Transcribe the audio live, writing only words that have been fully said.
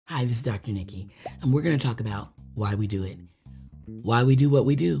Hi, this is Dr. Nicki, and we're going to talk about why we do it. Why we do what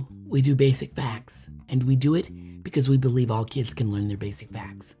we do. We do basic facts, and we do it because we believe all kids can learn their basic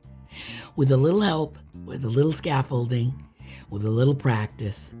facts. With a little help, with a little scaffolding, with a little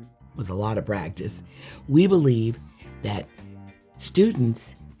practice, with a lot of practice, we believe that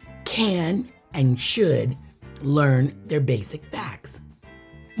students can and should learn their basic facts.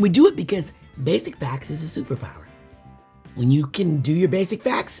 We do it because basic facts is a superpower. When you can do your basic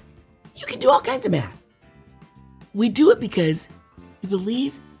facts, you can do all kinds of math. We do it because we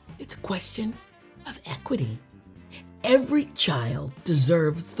believe it's a question of equity. Every child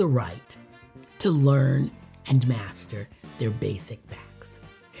deserves the right to learn and master their basic facts.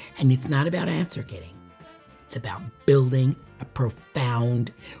 And it's not about answer getting. It's about building a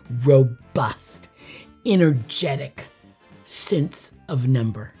profound, robust, energetic sense of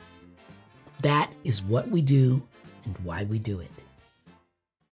number. That is what we do and why we do it.